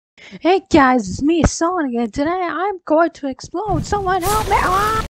Hey guys, it's me, Sonic, and today I'm going to explode. Someone help me! Ah!